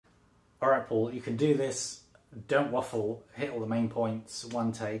All right, Paul, you can do this. Don't waffle. Hit all the main points.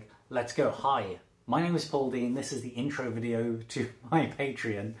 One take. Let's go. Hi, my name is Paul Dean. This is the intro video to my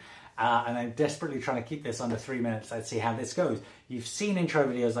Patreon. And I'm desperately trying to keep this under 3 minutes. Let's see how this goes. You've seen intro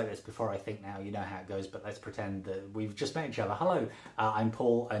videos like this before, I think now. You know how it goes, but let's pretend that we've just met each other. Hello, I'm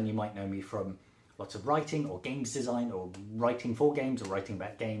Paul, and you might know me from lots of writing or games design or writing for games or writing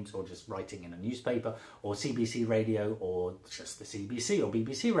about games or just writing in a newspaper or CBC radio or just the CBC or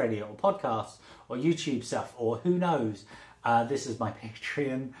BBC radio or podcasts or YouTube stuff or who knows. This is my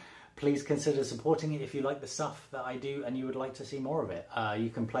Patreon. Please consider supporting it if you like the stuff that I do and you would like to see more of it.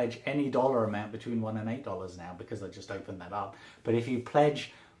 You can pledge any dollar amount between $1 and $8 now because I just opened that up. But if you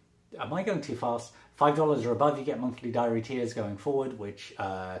pledge, am I going too fast? $5 or above, you get monthly diary tiers going forward, which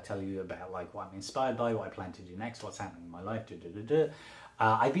tell you about like what I'm inspired by, what I plan to do next, what's happening in my life.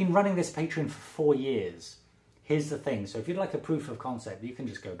 I've been running this Patreon for 4 years. Here's the thing. So if you'd like a proof of concept, you can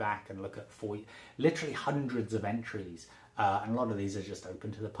just go back and look at literally hundreds of entries. And a lot of these are just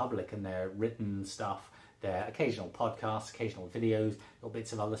open to the public and they're written stuff. They're occasional podcasts, occasional videos, little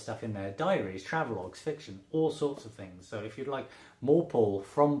bits of other stuff in there, diaries, travelogues, fiction, all sorts of things. So if you'd like more Paul,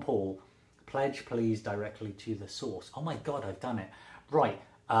 from Paul, pledge please directly to the source. Oh my God, I've done it. Right.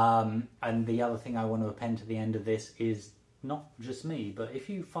 And the other thing I want to append to the end of this is not just me, but if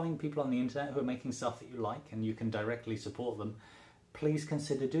you find people on the internet who are making stuff that you like and you can directly support them, please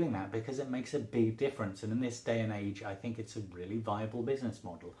consider doing that because it makes a big difference. And in this day and age, I think it's a really viable business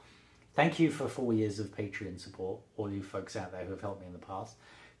model. Thank you for 4 years of Patreon support, all you folks out there who have helped me in the past,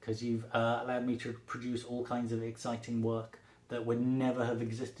 because you've allowed me to produce all kinds of exciting work that would never have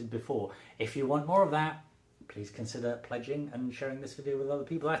existed before. If you want more of that, please consider pledging and sharing this video with other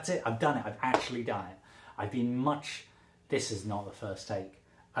people. That's it. I've done it. I've actually done it. I've been much... This is not the first take.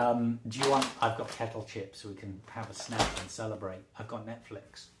 Do you want... I've got kettle chips so we can have a snack and celebrate. I've got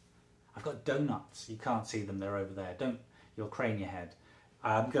Netflix. I've got donuts. You can't see them. They're over there. You'll crane your head.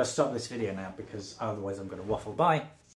 I'm going to stop this video now because otherwise I'm going to waffle. Bye.